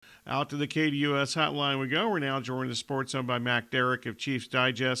Out to the KDUS hotline we go. We're now joined in the Sports Zone by Matt Derrick of Chiefs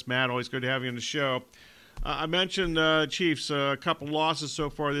Digest. Matt, always good to have you on the show. I mentioned Chiefs, a couple losses so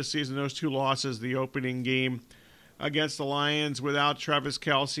far this season. Those two losses, the opening game against the Lions without Travis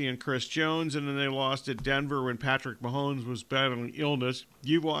Kelce and Chris Jones, and then they lost at Denver when Patrick Mahomes was battling illness.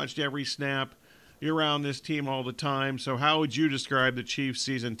 You've watched every snap. You're around this team all the time. So how would you describe the Chiefs'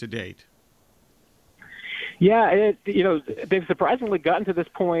 season to date? Yeah, they've surprisingly gotten to this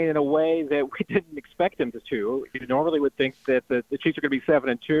point in a way that we didn't expect them to. You normally would think that the Chiefs are going to be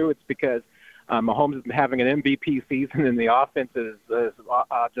 7-2. It's because Mahomes is having an MVP season and the offense is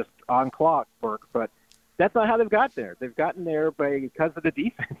just on clockwork. But that's not how they've got there. They've gotten there because of the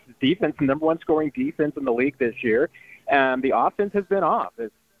defense. The defense, the number one scoring defense in the league this year. The offense has been off.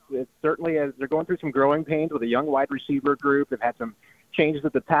 It's certainly as they're going through some growing pains with a young wide receiver group. They've had some changes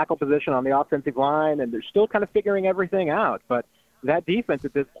at the tackle position on the offensive line, and they're still kind of figuring everything out. But that defense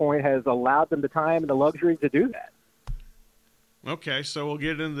at this point has allowed them the time and the luxury to do that. Okay, so we'll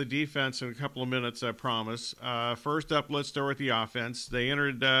get into the defense in a couple of minutes, I promise. First up, let's start with the offense. They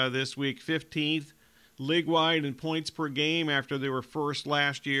entered this week 15th league-wide in points per game after they were first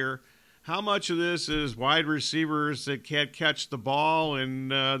last year. How much of this is wide receivers that can't catch the ball and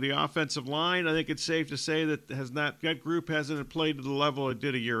the offensive line? I think it's safe to say that group hasn't played to the level it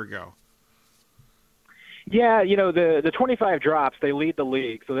did a year ago. Yeah, the 25 drops, they lead the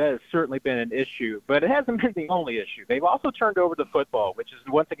league, so that has certainly been an issue. But it hasn't been the only issue. They've also turned over the football, which is,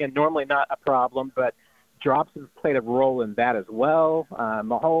 once again, normally not a problem, but drops have played a role in that as well.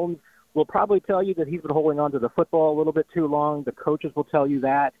 Mahomes will probably tell you that he's been holding on to the football a little bit too long. The coaches will tell you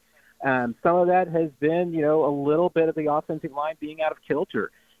that. Some of that has been, a little bit of the offensive line being out of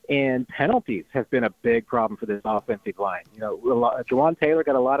kilter. And penalties have been a big problem for this offensive line. Juwan Taylor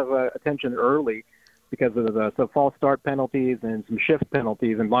got a lot of attention early because of some false start penalties and some shift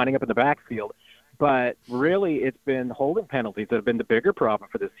penalties and lining up in the backfield. But really, it's been holding penalties that have been the bigger problem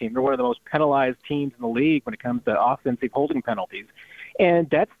for this team. They're one of the most penalized teams in the league when it comes to offensive holding penalties. And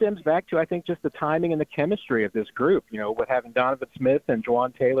that stems back to, I think, just the timing and the chemistry of this group. With having Donovan Smith and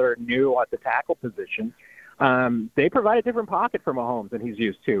Juwan Taylor new at the tackle position, they provide a different pocket for Mahomes than he's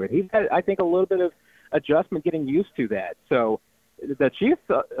used to. And he's had, I think, a little bit of adjustment getting used to that. So the Chiefs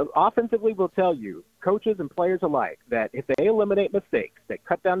offensively will tell you, coaches and players alike, that if they eliminate mistakes, they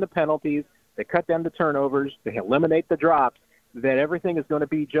cut down the penalties, they cut down the turnovers, they eliminate the drops, that everything is going to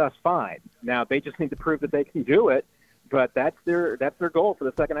be just fine. Now, they just need to prove that they can do it. But that's their goal for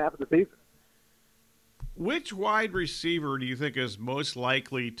the second half of the season. Which wide receiver do you think is most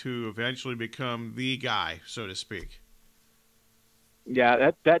likely to eventually become the guy, so to speak?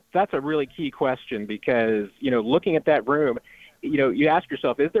 Yeah, that's a really key question because, looking at that room, you ask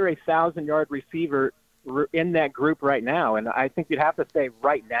yourself, is there a 1,000-yard receiver in that group right now? And I think you'd have to say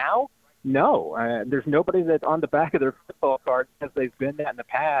right now, no. There's nobody that's on the back of their football card as they've been that in the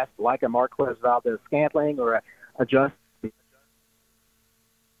past, like a Marquez Valdez-Scantling or a Justin.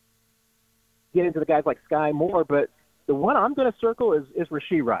 Get into the guys like Sky Moore, but the one I'm going to circle is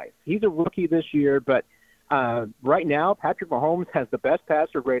Rashee Rice. He's a rookie this year, but right now Patrick Mahomes has the best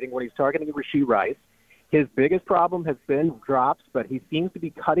passer rating when he's targeting Rashee Rice. His biggest problem has been drops, but he seems to be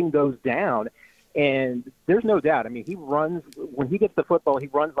cutting those down, and there's no doubt. I mean, he runs – when he gets the football, he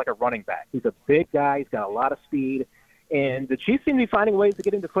runs like a running back. He's a big guy. He's got a lot of speed, and the Chiefs seem to be finding ways to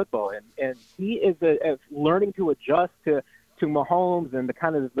get into football, and he is learning to adjust to Mahomes and the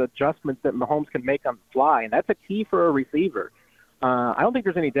kind of adjustments that Mahomes can make on the fly, and that's a key for a receiver. I don't think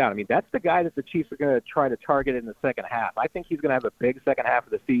there's any doubt. I mean, that's the guy that the Chiefs are going to try to target in the second half. I think he's going to have a big second half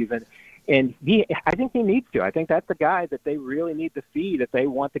of the season, and I think he needs to. I think that's the guy that they really need to feed if they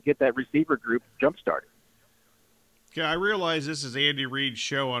want to get that receiver group jump-started. Okay, I realize this is Andy Reid's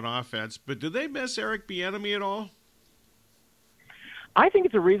show on offense, but do they miss Eric Bieniemy at all? I think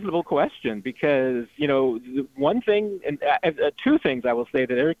it's a reasonable question because, one thing and two things I will say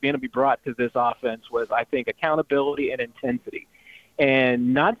that Eric Bieniemy brought to this offense was, I think, accountability and intensity.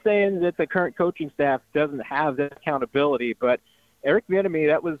 And not saying that the current coaching staff doesn't have that accountability, but Eric Bieniemy,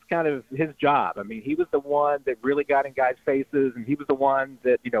 that was kind of his job. I mean, he was the one that really got in guys' faces, and he was the one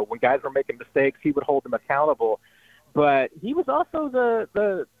that, when guys were making mistakes, he would hold them accountable. But he was also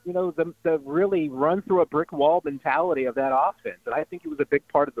the really run through a brick wall mentality of that offense, and I think he was a big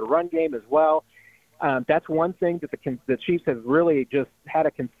part of the run game as well. That's one thing that the Chiefs have really just had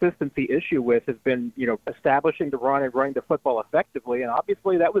a consistency issue with, has been establishing the run and running the football effectively, and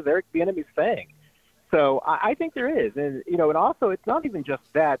obviously that was Eric Bieniemy's thing. So I think there is, and also it's not even just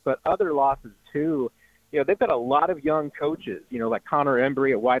that, but other losses too. They've got a lot of young coaches, like Connor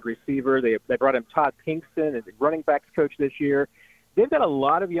Embry, a wide receiver. They brought in Todd Pinkston as a running backs coach this year. they've got a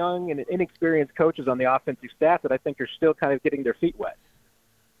lot of young and inexperienced coaches on the offensive staff that I think are still kind of getting their feet wet.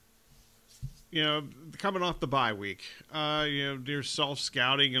 Coming off the bye week, there's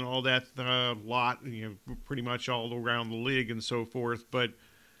self-scouting and all that lot, pretty much all around the league and so forth. But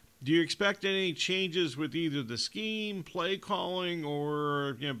do you expect any changes with either the scheme, play calling,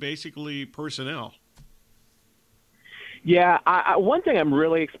 or basically personnel? Yeah, one thing I'm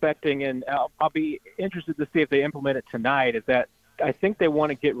really expecting, and I'll be interested to see if they implement it tonight, is that I think they want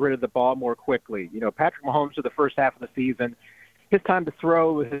to get rid of the ball more quickly. Patrick Mahomes for the first half of the season, his time to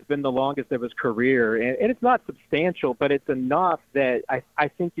throw has been the longest of his career, and it's not substantial, but it's enough that I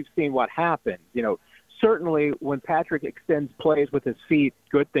think you've seen what happens. Certainly when Patrick extends plays with his feet,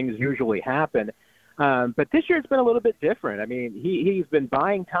 good things usually happen. But this year it's been a little bit different. I mean, he's been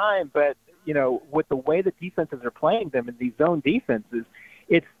buying time, but with the way the defenses are playing them in these zone defenses,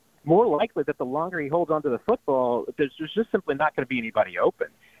 it's more likely that the longer he holds onto the football, there's just simply not going to be anybody open.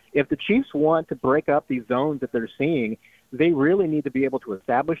 If the Chiefs want to break up these zones that they're seeing, they really need to be able to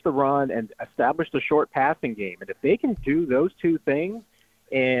establish the run and establish the short passing game. And if they can do those two things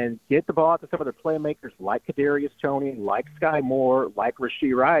and get the ball to some of their playmakers like Kadarius Toney, like Sky Moore, like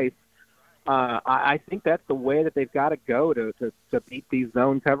Rashee Rice, I think that's the way that they've got to go to beat these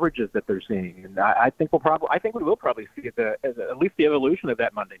zone coverages that they're seeing. And I think we will probably see at least the evolution of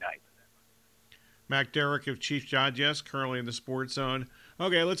that Monday night. Matt Derrick of Chiefs Digest, currently in the Sports Zone.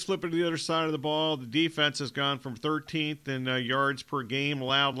 Okay, let's flip it to the other side of the ball. The defense has gone from 13th in yards per game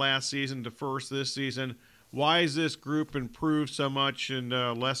allowed last season to first this season. Why has this group improved so much in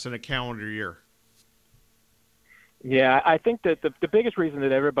less than a calendar year? Yeah, I think that the biggest reason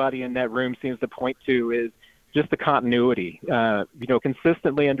that everybody in that room seems to point to is just the continuity.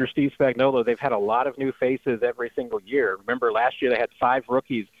 Consistently under Steve Spagnuolo, they've had a lot of new faces every single year. Remember, last year they had 5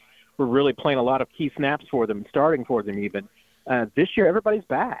 rookies who were really playing a lot of key snaps for them, starting for them even. This year, everybody's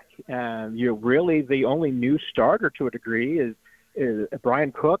back. Really the only new starter to a degree is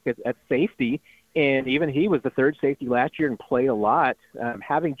Brian Cook at safety, and even he was the third safety last year and played a lot.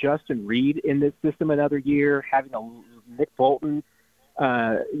 Having Justin Reed in this system another year, having Nick Bolton,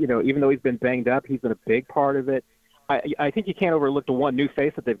 even though he's been banged up, he's been a big part of it. I think you can't overlook the one new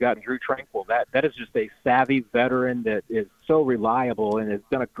face that they've got, Drew Tranquill. That is just a savvy veteran that is so reliable and has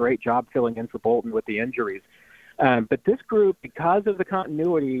done a great job filling in for Bolton with the injuries. But this group, because of the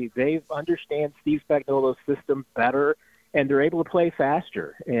continuity, they understand Steve Spagnuolo's system better, and they're able to play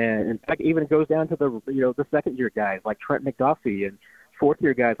faster. And in fact, even it goes down to the second-year guys like Trent McDuffie and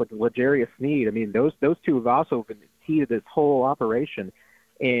fourth-year guys like L'Jarius Sneed. I mean, those two have also been key to this whole operation.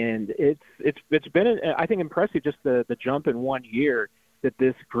 And it's been, I think, impressive just the jump in 1 year that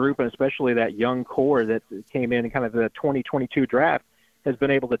this group, and especially that young core that came in kind of the 2022 draft, has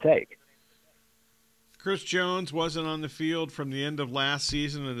been able to take. Chris Jones wasn't on the field from the end of last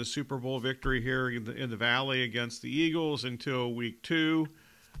season in the Super Bowl victory here in the Valley against the Eagles until week 2.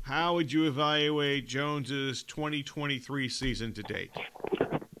 How would you evaluate Jones's 2023 season to date?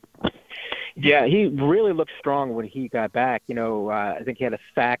 Yeah, he really looked strong when he got back. I think he had a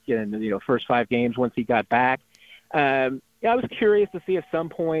sack in the first 5 games once he got back. I was curious to see at some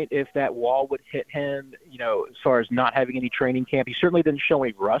point if that wall would hit him, as far as not having any training camp. He certainly didn't show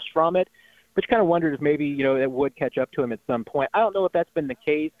any rust from it, but you kind of wondered if maybe, it would catch up to him at some point. I don't know if that's been the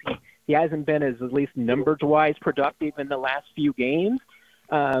case. He hasn't been as, at least numbers-wise, productive in the last few games.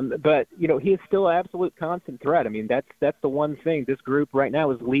 But he is still an absolute constant threat. I mean, that's the one thing. This group right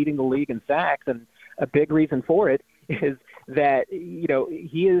now is leading the league in sacks, and a big reason for it is that,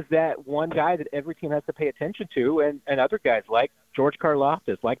 he is that one guy that every team has to pay attention to, and other guys like George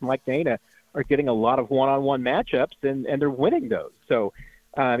Karlaftis, like Mike Dana, are getting a lot of one-on-one matchups, and they're winning those. So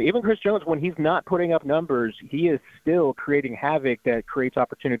even Chris Jones, when he's not putting up numbers, he is still creating havoc that creates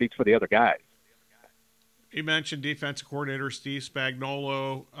opportunities for the other guys. You mentioned defensive coordinator Steve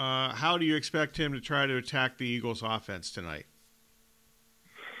Spagnuolo. How do you expect him to try to attack the Eagles' offense tonight?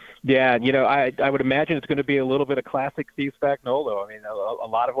 Yeah, I would imagine it's going to be a little bit of classic Steve Spagnuolo. I mean, a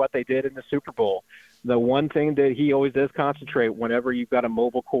lot of what they did in the Super Bowl. The one thing that he always does concentrate whenever you've got a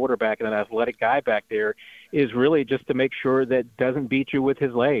mobile quarterback and an athletic guy back there is really just to make sure that doesn't beat you with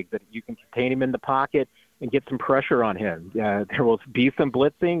his legs, that you can contain him in the pocket and get some pressure on him. There will be some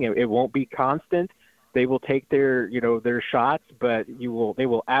blitzing. It won't be constant. They will take their shots, but they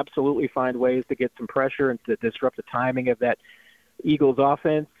will absolutely find ways to get some pressure and to disrupt the timing of that Eagles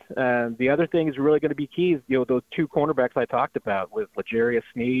offense. The other thing is really going to be key is, those 2 cornerbacks I talked about with L'Jarius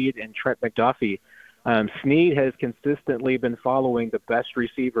Sneed and Trent McDuffie. Sneed has consistently been following the best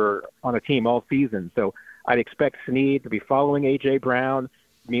receiver on a team all season. So I'd expect Sneed to be following A.J. Brown.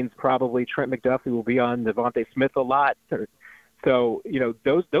 Means probably Trent McDuffie will be on Devontae Smith a lot. So,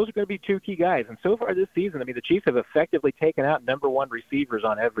 those are going to be two key guys. And so far this season, I mean, the Chiefs have effectively taken out number one receivers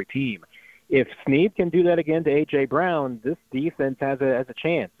on every team. If Snead can do that again to A.J. Brown, this defense has a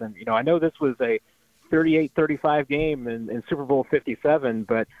chance. And, I know this was a 38-35 game in Super Bowl 57,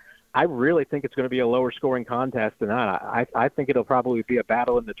 but I really think it's going to be a lower scoring contest than that. I think it'll probably be a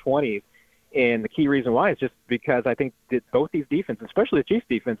battle in the 20s. And the key reason why is just because I think that both these defenses, especially the Chiefs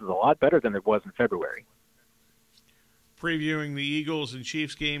defense, is a lot better than it was in February. Previewing the Eagles and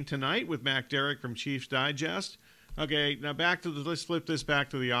Chiefs game tonight with Matt Derrick from Chiefs Digest. Okay, now let's flip this back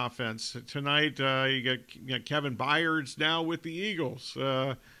to the offense. Tonight, you got Kevin Byard's now with the Eagles.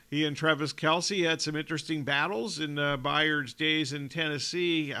 He and Travis Kelce had some interesting battles in Byard's days in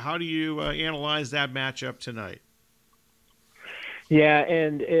Tennessee. How do you analyze that matchup tonight? Yeah,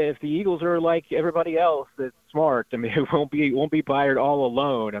 and if the Eagles are like everybody else that's smart, I mean, it won't be Byard all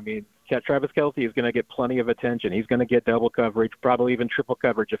alone. I mean, Travis Kelce is going to get plenty of attention. He's going to get double coverage, probably even triple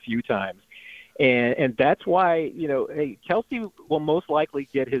coverage a few times. And that's why, Kelce will most likely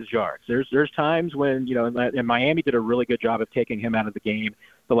get his yards. There's times when, and Miami did a really good job of taking him out of the game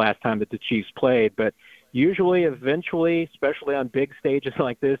the last time that the Chiefs played. But usually, eventually, especially on big stages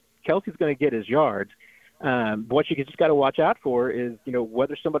like this, Kelce's going to get his yards. What you just got to watch out for is,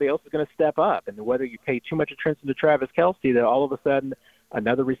 whether somebody else is going to step up and whether you pay too much attention to Travis Kelce that all of a sudden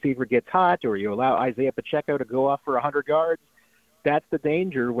another receiver gets hot or you allow Isaiah Pacheco to go off for 100 yards. That's the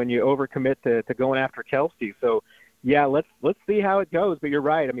danger when you overcommit to going after Kelce. So, yeah, let's see how it goes. But you're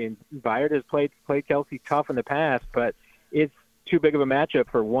right. I mean, Byard has played Kelce tough in the past, but it's too big of a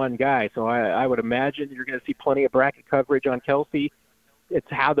matchup for one guy. So I would imagine you're going to see plenty of bracket coverage on Kelce. It's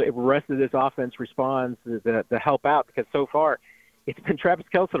how the rest of this offense responds to help out, because so far it's been Travis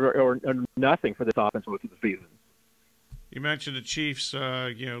Kelce or nothing for this offense most of the season. You mentioned the Chiefs,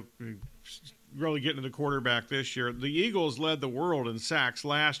 really getting to the quarterback this year. The Eagles led the world in sacks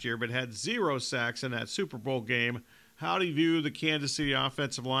last year, but had 0 sacks in that Super Bowl game. How do you view the Kansas City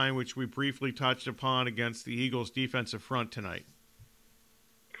offensive line, which we briefly touched upon, against the Eagles' defensive front tonight?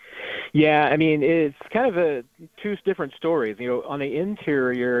 Yeah, I mean, it's kind of two different stories. On the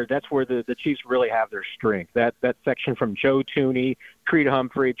interior, that's where the Chiefs really have their strength. That section from Joe Tooney, Creed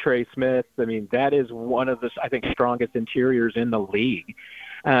Humphrey, Trey Smith, I mean, that is one of the, I think, strongest interiors in the league.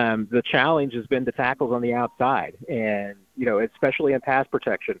 The challenge has been the tackles on the outside, and, especially in pass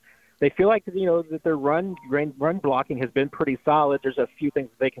protection. They feel like, that their run blocking has been pretty solid. There's a few things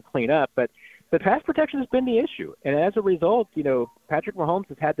they can clean up, but the pass protection has been the issue. And as a result, Patrick Mahomes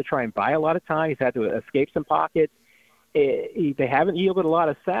has had to try and buy a lot of time. He's had to escape some pockets. They haven't yielded a lot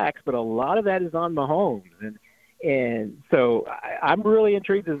of sacks, but a lot of that is on Mahomes. And so I'm really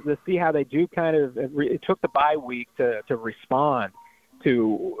intrigued to see how they do it took the bye week to respond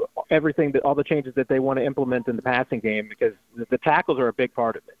to everything, all the changes that they want to implement in the passing game, because the tackles are a big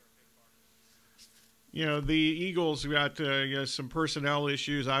part of it. The Eagles got some personnel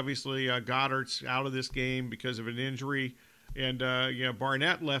issues. Obviously, Goddard's out of this game because of an injury. And,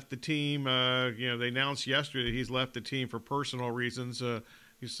 Barnett left the team. They announced yesterday that he's left the team for personal reasons.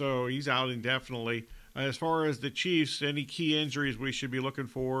 So he's out indefinitely. As far as the Chiefs, any key injuries we should be looking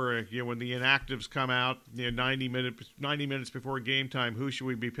for, when the inactives come out, 90 minutes before game time, who should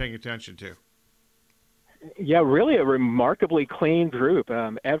we be paying attention to? Yeah, really a remarkably clean group.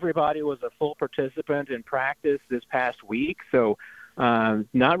 Everybody was a full participant in practice this past week, so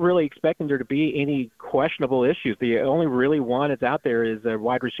not really expecting there to be any questionable issues. The only really one that's out there is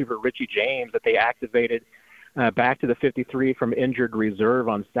wide receiver Richie James that they activated back to the 53 from injured reserve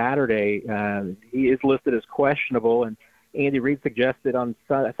on Saturday. He is listed as questionable, and Andy Reid suggested on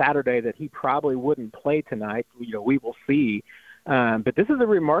Saturday that he probably wouldn't play tonight. We will see. But this is a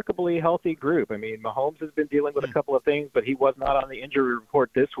remarkably healthy group. I mean, Mahomes has been dealing with a couple of things, but he was not on the injury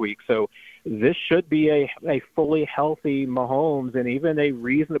report this week. So this should be a fully healthy Mahomes and even a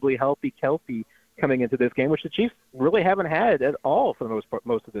reasonably healthy Kelce coming into this game, which the Chiefs really haven't had at all for the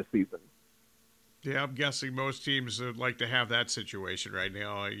most of this season. Yeah, I'm guessing most teams would like to have that situation right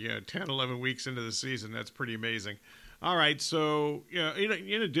now. 10, 11 weeks into the season, that's pretty amazing. All right, so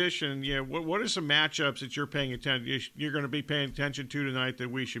in addition, what are some matchups that you're paying attention? You're going to be paying attention to tonight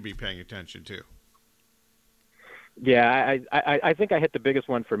that we should be paying attention to? Yeah, I think I hit the biggest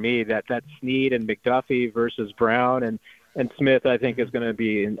one for me. That Snead and McDuffie versus Brown and Smith, I think, is going to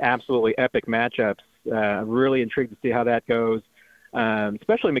be an absolutely epic matchups. I'm really intrigued to see how that goes.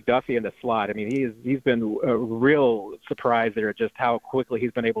 Especially McDuffie in the slot. I mean, he's been a real surprise there at just how quickly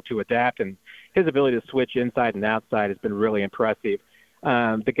he's been able to adapt, and his ability to switch inside and outside has been really impressive.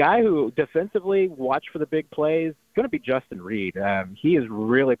 The guy who defensively watch for the big plays going to be Justin Reed. He is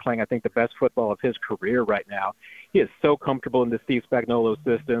really playing, I think, the best football of his career right now. He is so comfortable in the Steve Spagnuolo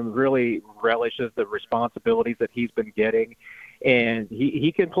system, really relishes the responsibilities that he's been getting. And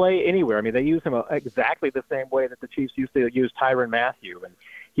he can play anywhere. I mean, they use him exactly the same way that the Chiefs used to use Tyrann Mathieu. And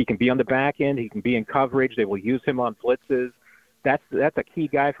he can be on the back end. He can be in coverage. They will use him on blitzes. That's a key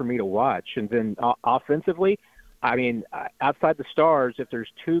guy for me to watch. And then offensively, I mean, outside the stars, if there's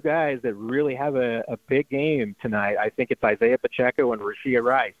two guys that really have a big game tonight, I think it's Isaiah Pacheco and Rashia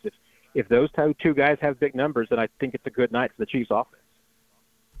Rice. If those two guys have big numbers, then I think it's a good night for the Chiefs offense.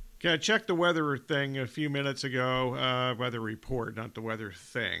 Yeah, I checked the weather thing a few minutes ago. Weather report, not the weather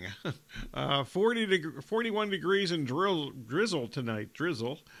thing. 41 degrees and drizzle tonight.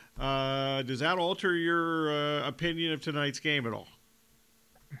 Drizzle. Does that alter your opinion of tonight's game at all?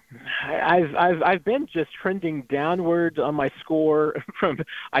 I've been just trending downwards on my score from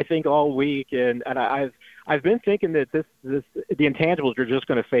I think all week, and I've been thinking that the intangibles are just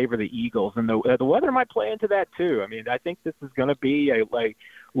going to favor the Eagles, and the weather might play into that too. I mean, I think this is going to be a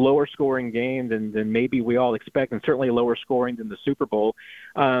lower scoring game than maybe we all expect, and certainly lower scoring than the Super Bowl.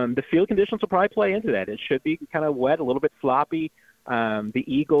 The field conditions will probably play into that. It should be kind of wet, a little bit sloppy. The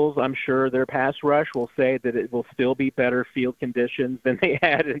Eagles, I'm sure their pass rush will say that it will still be better field conditions than they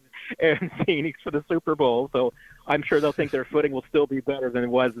had in Phoenix for the Super Bowl. So I'm sure they'll think their footing will still be better than it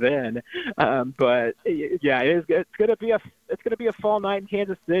was then. But yeah, it's going to be a fall night in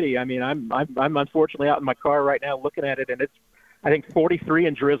Kansas City. I mean, I'm unfortunately out in my car right now looking at it, and it's I think 43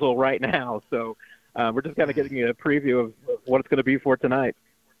 and drizzle right now. So we're just kind of getting a preview of what it's going to be for tonight.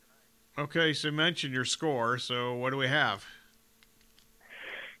 Okay, so mention your score. So what do we have?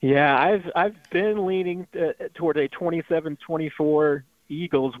 Yeah, I've been leaning toward a 27-24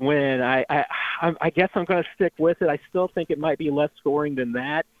 Eagles win. I guess I'm going to stick with it. I still think it might be less scoring than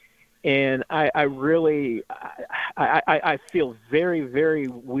that, and I really feel very, very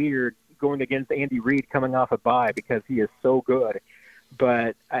weird going against Andy Reid coming off a bye because he is so good.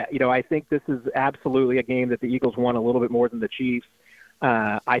 But I think this is absolutely a game that the Eagles won a little bit more than the Chiefs.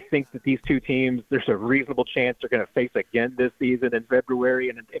 I think that these two teams, there's a reasonable chance they're going to face again this season in February,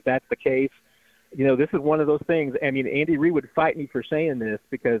 and if that's the case, this is one of those things. I mean, Andy Reid would fight me for saying this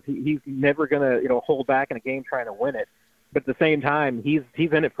because he's never going to hold back in a game trying to win it. But at the same time, he's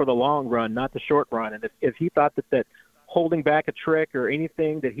in it for the long run, not the short run. And if he thought that holding back a trick or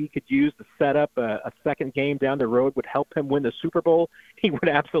anything that he could use to set up a second game down the road would help him win the Super Bowl, he would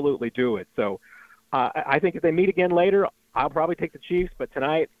absolutely do it. So I think if they meet again later, I'll probably take the Chiefs, but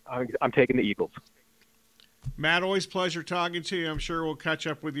tonight I'm taking the Eagles. Matt, always pleasure talking to you. I'm sure we'll catch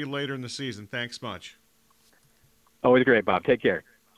up with you later in the season. Thanks much. Always great, Bob. Take care.